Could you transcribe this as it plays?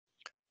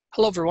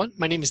Hello everyone,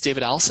 my name is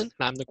David Allison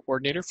and I'm the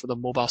coordinator for the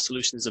Mobile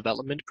Solutions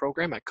Development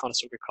Program at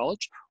Conestoga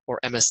College, or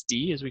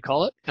MSD as we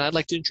call it, and I'd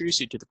like to introduce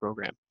you to the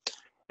program.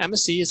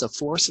 MSD is a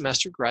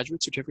 4-semester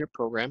graduate certificate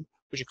program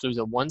which includes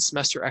a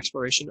 1-semester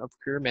exploration of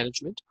career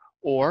management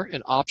or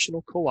an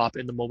optional co-op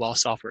in the mobile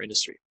software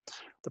industry.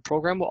 The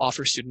program will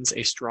offer students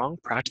a strong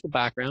practical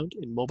background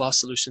in mobile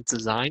solutions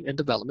design and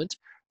development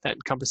that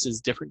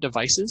encompasses different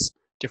devices,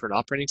 different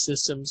operating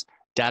systems,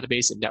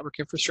 database and network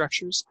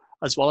infrastructures,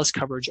 as well as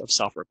coverage of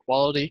software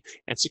quality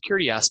and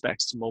security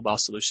aspects to mobile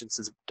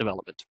solutions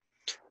development.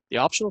 The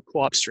optional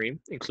co-op stream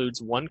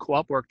includes 1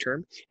 co-op work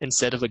term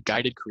instead of a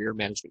guided career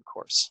management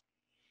course.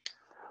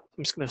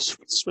 I'm just going to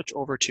switch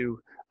over to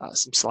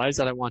some slides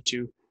that I want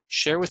to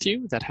share with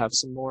you that have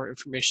some more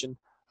information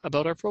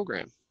about our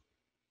program.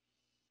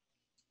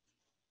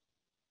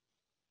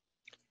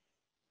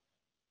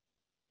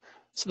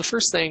 So the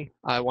first thing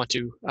I want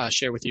to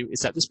share with you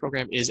is that this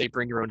program is a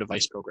bring your own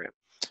device program.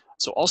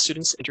 So all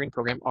students entering the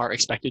program are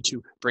expected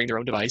to bring their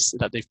own device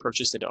that they've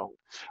purchased and own.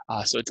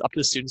 So it's up to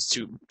the students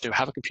to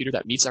have a computer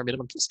that meets our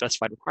minimum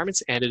specified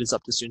requirements, and it is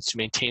up to students to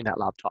maintain that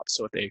laptop.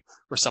 So if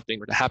something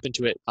were to happen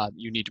to it,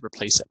 you need to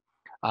replace it.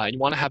 And you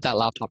want to have that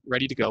laptop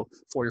ready to go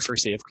for your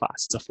first day of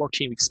class. It's a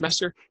 14-week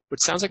semester,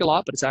 which sounds like a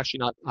lot, but it's actually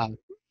not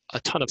a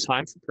ton of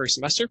time per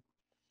semester.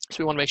 So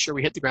we want to make sure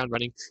we hit the ground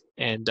running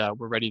and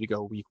we're ready to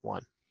go week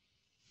 1.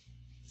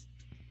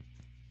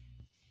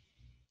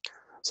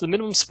 So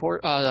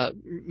the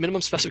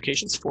minimum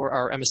specifications for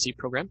our MSc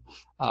program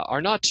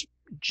are not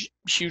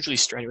hugely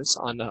strenuous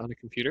on a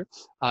computer.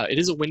 It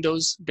is a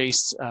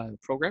Windows-based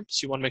program,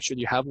 so you want to make sure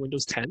that you have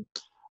Windows 10.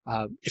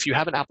 If you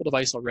have an Apple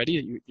device already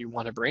that you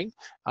want to bring,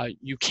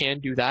 you can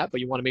do that, but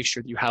you want to make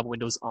sure that you have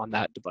Windows on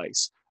that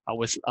device.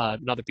 With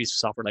another piece of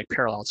software like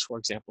Parallels, for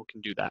example,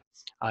 can do that.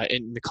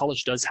 And the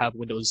college does have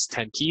Windows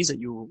 10 keys that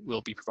you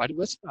will be provided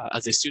with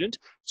as a student,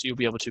 so you'll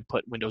be able to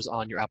put Windows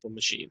on your Apple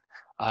machine,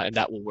 and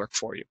that will work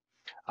for you.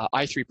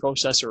 i3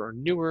 processor or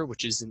newer,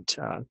 which isn't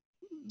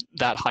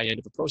that high end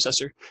of a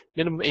processor,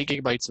 minimum 8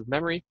 gigabytes of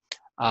memory.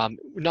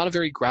 Not a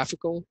very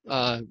graphical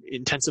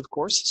intensive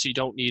course, so you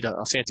don't need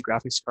a fancy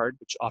graphics card,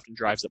 which often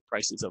drives up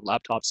prices of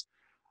laptops.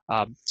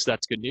 So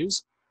that's good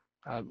news.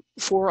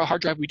 For a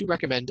hard drive, we do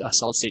recommend a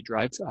solid state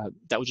drive.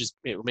 That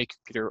will make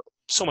your computer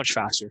so much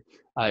faster.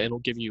 It'll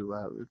give you,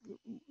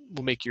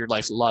 will make your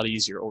life a lot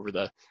easier over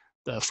the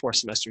 4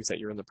 semesters that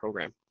you're in the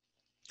program.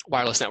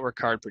 Wireless network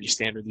card, pretty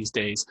standard these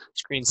days.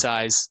 Screen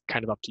size,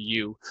 kind of up to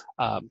you.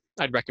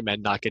 I'd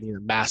recommend not getting a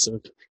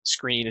massive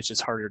screen. It's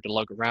just harder to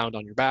lug around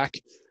on your back.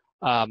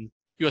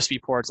 USB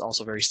ports,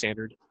 also very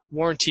standard.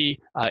 Warranty,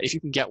 if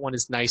you can get one,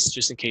 is nice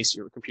just in case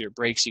your computer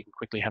breaks, you can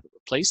quickly have it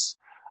replaced.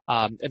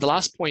 And the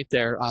last point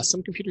there,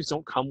 some computers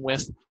don't come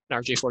with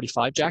an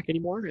RJ45 jack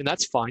anymore, and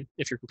that's fine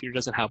if your computer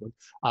doesn't have one.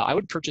 I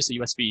would purchase a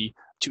USB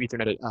to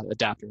Ethernet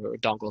adapter or a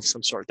dongle of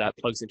some sort that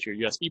plugs into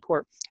your USB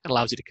port and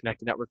allows you to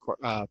connect a network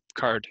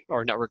card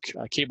or network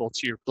cable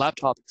to your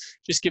laptop.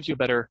 Just gives you a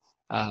better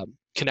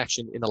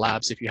connection in the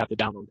labs if you have to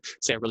download,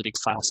 say, a really big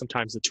file.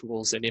 Sometimes the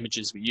tools and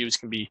images we use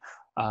can be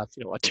a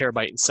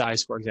terabyte in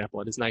size, for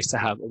example. It is nice to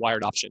have a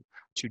wired option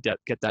to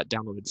get that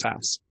downloaded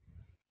fast.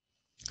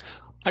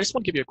 I just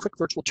want to give you a quick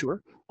virtual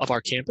tour of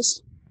our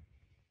campus.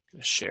 I'm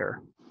going to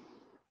share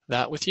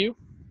that with you.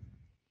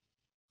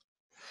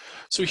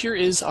 So here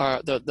is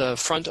the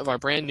front of our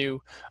brand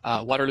new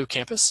Waterloo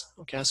campus.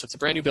 Okay, so it's a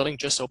brand new building,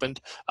 just opened.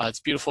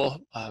 It's beautiful,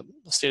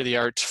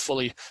 state-of-the-art,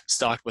 fully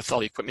stocked with all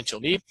the equipment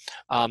you'll need.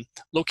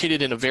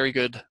 Located in a very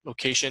good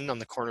location on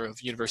the corner of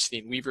University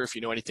and Weaver, if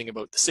you know anything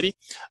about the city.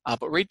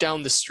 But right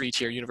down the street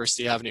here,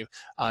 University Avenue,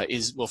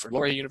 is Wilfrid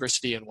Laurier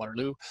University and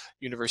Waterloo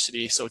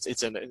University. So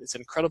it's an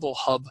incredible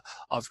hub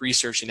of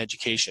research and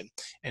education,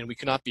 and we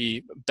could not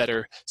be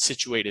better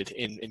situated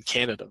in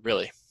Canada,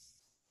 really.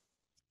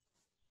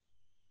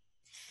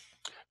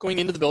 Going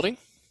into the building,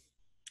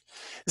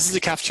 this is the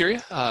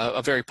cafeteria,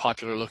 a very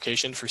popular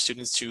location for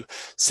students to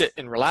sit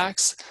and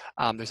relax.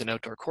 There's an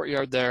outdoor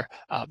courtyard there.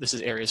 This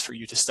is areas for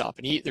you to stop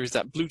and eat. There's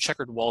that blue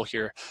checkered wall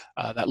here,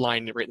 that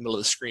line right in the middle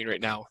of the screen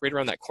right now. Right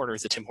around that corner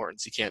is the Tim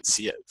Hortons. You can't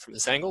see it from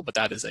this angle, but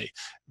that is a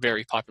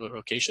very popular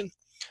location.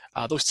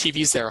 Those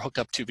TVs there are hooked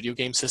up to video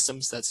game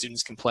systems that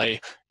students can play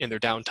in their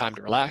downtime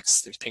to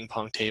relax. There's ping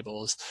pong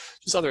tables,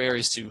 just other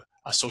areas to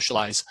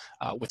socialize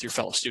with your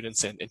fellow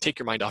students and take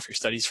your mind off your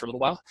studies for a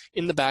little while.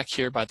 In the back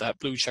here by that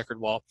blue checkered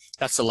wall,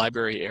 that's the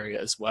library area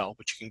as well,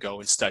 which you can go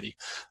and study.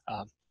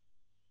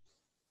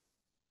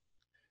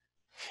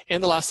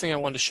 And the last thing I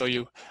wanted to show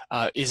you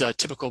is a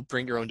typical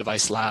bring your own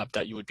device lab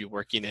that you would be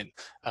working in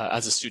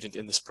as a student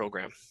in this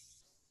program.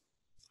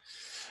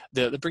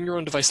 The bring your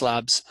own device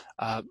labs,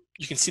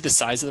 you can see the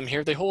size of them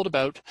here. They hold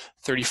about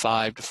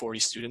 35 to 40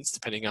 students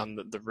depending on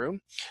the room,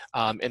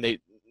 and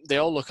they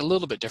all look a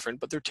little bit different,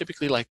 but they're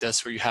typically like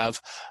this, where you have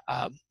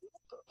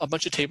a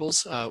bunch of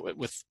tables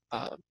with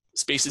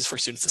spaces for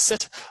students to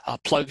sit,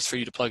 plugs for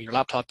you to plug your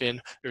laptop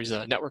in. There's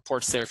network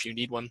ports there if you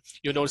need one.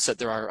 You'll notice that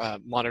there are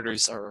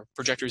monitors or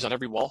projectors on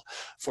every wall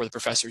for the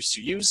professors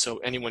to use, so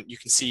anyone, you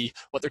can see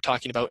what they're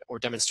talking about or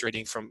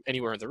demonstrating from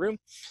anywhere in the room.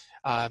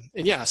 And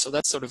yeah, so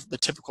that's sort of the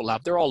typical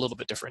lab. They're all a little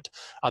bit different.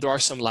 There are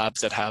some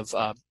labs that have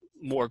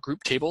more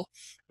group table,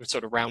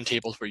 sort of round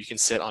tables where you can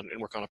sit on and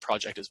work on a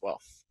project as well.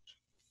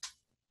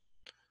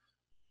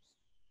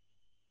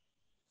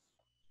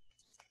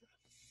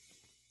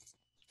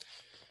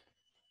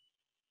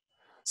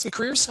 Some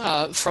careers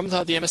from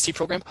the MSc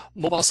program.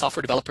 Mobile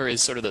software developer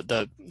is sort of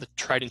the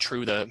tried and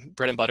true, the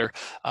bread and butter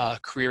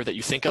career that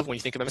you think of when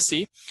you think of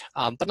MSc,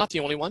 but not the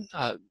only one.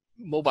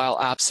 Mobile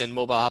apps and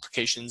mobile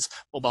applications,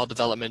 mobile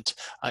development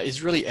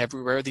is really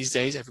everywhere these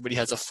days. Everybody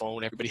has a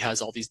phone, everybody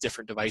has all these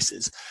different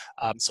devices.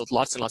 So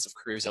lots and lots of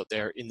careers out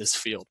there in this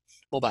field.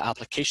 Mobile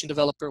application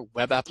developer,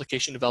 web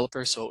application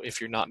developer. So if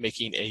you're not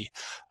making a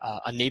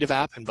native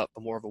app, but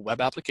more of a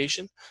web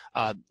application,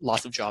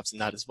 lots of jobs in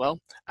that as well.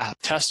 App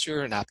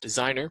tester and app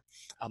designer,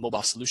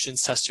 mobile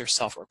solutions tester,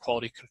 software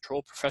quality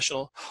control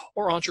professional,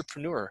 or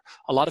entrepreneur.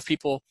 A lot of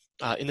people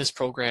in this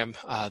program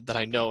that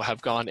I know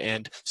have gone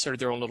and started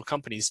their own little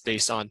companies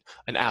based on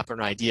an app or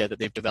an idea that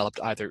they've developed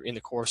either in the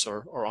course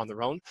or on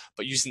their own,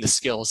 but using the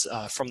skills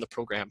from the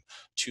program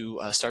to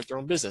start their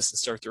own business and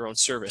start their own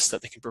service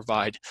that they can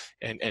provide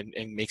and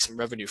make some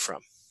revenue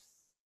from.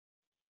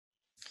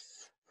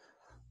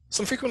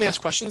 Some frequently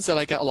asked questions that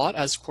I get a lot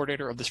as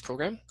coordinator of this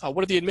program.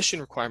 What are the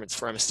admission requirements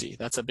for MSc?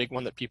 That's a big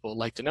one that people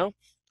like to know.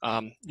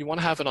 You want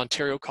to have an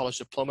Ontario College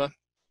Diploma,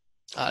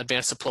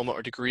 advanced diploma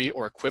or degree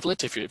or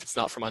equivalent if it's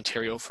not from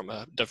Ontario, from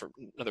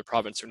another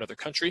province or another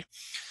country.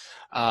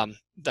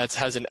 That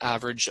has an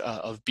average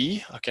of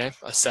B, okay,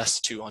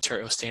 assessed to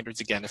Ontario standards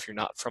again if you're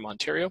not from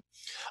Ontario,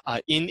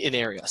 in an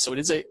area. So it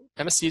is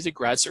MSc is a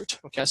grad cert,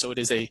 okay, so it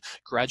is a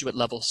graduate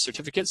level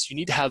certificate. So you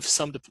need to have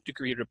some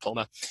degree or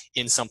diploma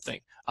in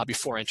something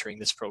before entering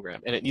this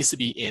program. And it needs to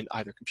be in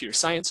either computer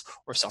science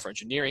or software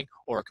engineering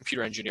or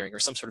computer engineering or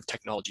some sort of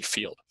technology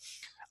field.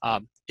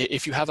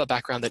 If you have a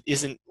background that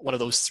isn't one of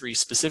those three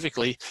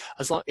specifically,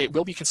 it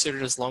will be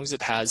considered as long as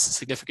it has a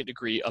significant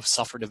degree of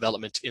software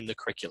development in the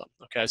curriculum.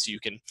 Okay, so you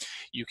can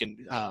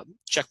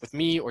check with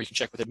me or you can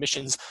check with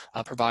admissions,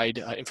 provide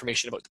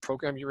information about the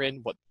program you're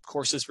in, what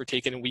courses were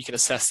taken, and we can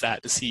assess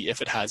that to see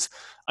if it has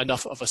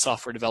enough of a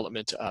software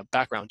development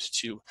background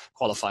to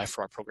qualify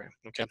for our program.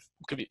 Okay,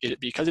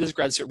 because it is a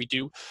grad cert, we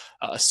do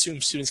assume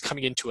students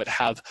coming into it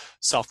have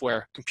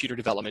software computer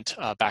development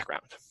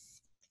background.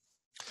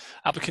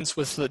 Applicants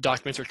with the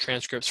documents or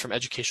transcripts from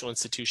educational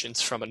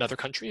institutions from another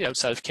country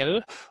outside of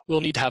Canada will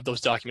need to have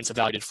those documents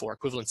evaluated for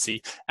equivalency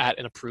at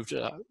an approved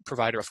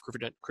provider of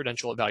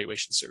credential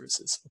evaluation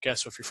services. Okay,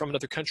 so if you're from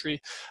another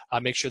country,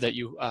 make sure that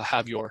you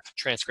have your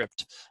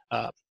transcript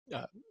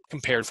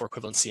compared for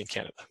equivalency in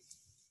Canada.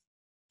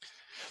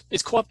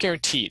 Is co-op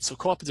guaranteed? So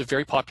co-op is a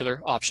very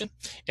popular option,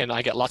 and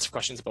I get lots of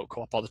questions about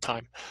co-op all the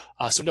time.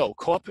 So no,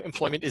 co-op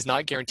employment is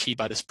not guaranteed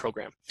by this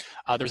program.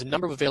 There's a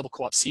number of available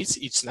co-op seats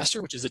each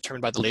semester, which is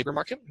determined by the labor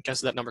market. Okay,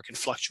 so that number can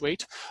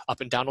fluctuate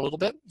up and down a little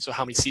bit, so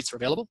how many seats are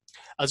available.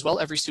 As well,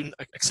 every student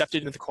accepted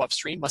into the co-op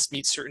stream must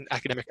meet certain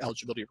academic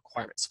eligibility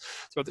requirements.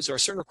 So there are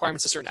certain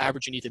requirements, a certain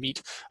average you need to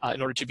meet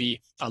in order to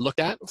be looked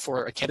at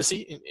for a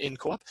candidacy in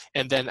co-op,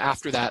 and then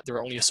after that, there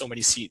are only so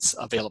many seats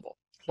available.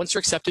 Once you're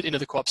accepted into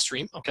the co-op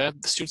stream, okay,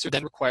 the students are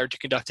then required to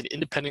conduct an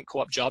independent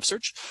co-op job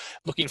search,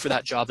 looking for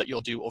that job that you'll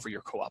do over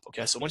your co-op,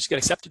 okay? So once you get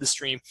accepted to the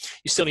stream,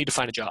 you still need to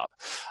find a job.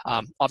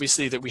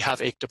 Obviously, that we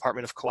have a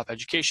Department of Co-op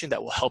Education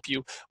that will help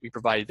you. We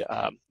provide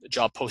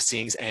job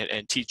postings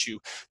and teach you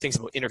things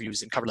about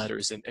interviews and cover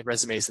letters and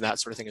resumes and that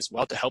sort of thing as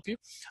well to help you.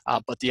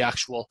 But the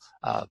actual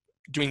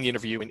doing the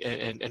interview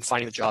and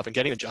finding the job and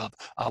getting the job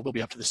will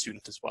be up to the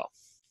student as well.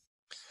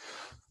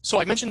 So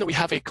I mentioned that we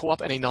have a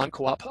co-op and a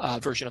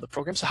non-co-op version of the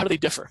program. So how do they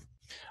differ?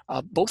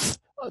 Both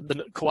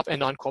the co-op and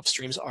non-co-op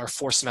streams are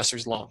 4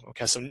 semesters long.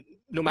 Okay, so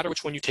no matter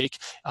which one you take,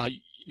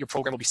 your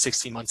program will be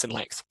 16 months in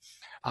length.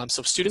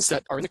 So students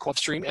that are in the co-op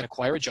stream and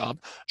acquire a job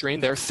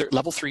during their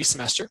level 3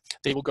 semester,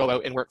 they will go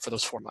out and work for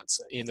those 4 months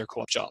in their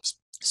co-op jobs.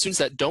 Students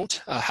that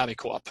don't have a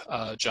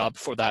co-op job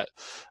for that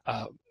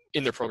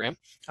in their program,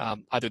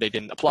 either they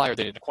didn't apply or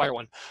they didn't acquire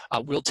one,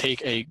 will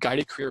take a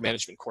guided career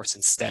management course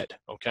instead,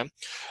 okay?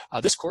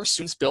 This course,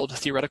 students build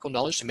theoretical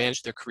knowledge to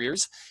manage their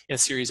careers in a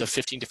series of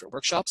 15 different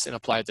workshops and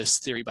apply this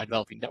theory by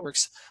developing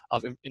networks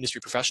of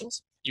industry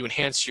professionals. You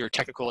enhance your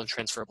technical and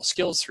transferable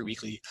skills through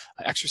weekly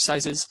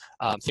exercises,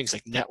 things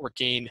like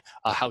networking,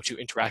 how to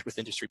interact with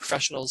industry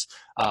professionals,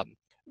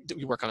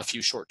 you work on a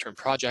few short-term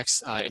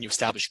projects and you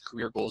establish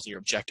career goals and your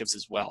objectives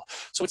as well.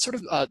 So it's sort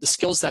of the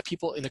skills that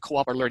people in the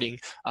co-op are learning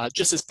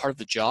just as part of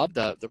the job,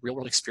 the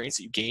real-world experience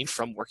that you gain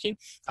from working.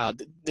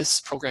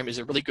 This program is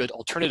a really good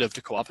alternative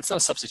to co-op. It's not a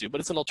substitute, but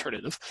it's an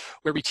alternative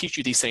where we teach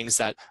you these things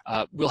that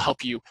will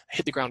help you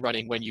hit the ground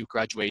running when you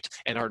graduate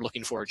and are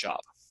looking for a job.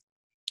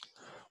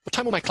 What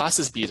time will my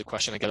classes be is a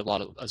question I get a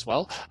lot of as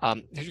well.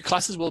 Your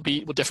classes will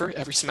differ.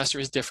 Every semester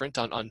is different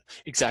on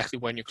exactly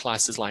when your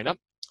classes line up.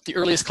 The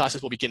earliest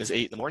classes will begin as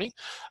 8 in the morning,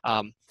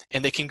 and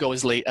they can go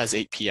as late as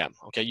 8 p.m.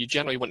 Okay, you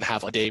generally wouldn't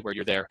have a day where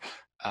you're there,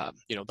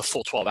 the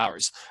full 12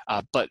 hours.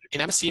 But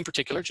in MSc in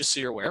particular, just so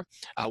you're aware,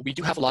 we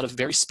do have a lot of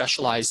very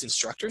specialized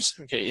instructors,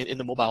 okay, in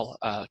the mobile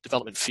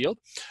development field,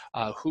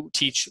 who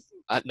teach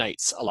at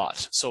nights a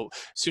lot. So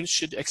students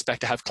should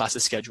expect to have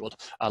classes scheduled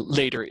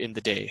later in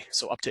the day,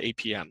 so up to 8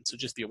 p.m. So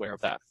just be aware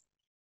of that.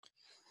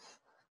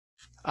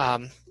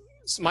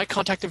 So my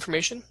contact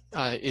information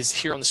is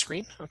here on the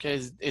screen, okay,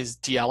 is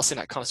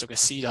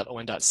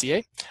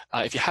dallison@conestogac.on.ca.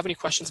 If you have any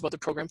questions about the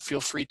program,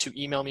 feel free to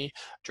email me,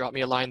 drop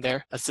me a line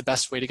there. That's the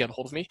best way to get a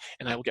hold of me,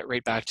 and I will get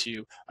right back to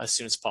you as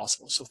soon as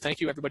possible. So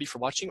thank you, everybody, for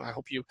watching. I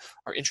hope you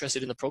are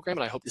interested in the program,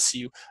 and I hope to see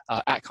you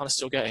at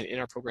Conestoga and in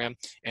our program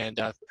and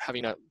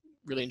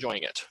really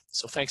enjoying it.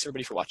 So thanks,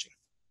 everybody, for watching.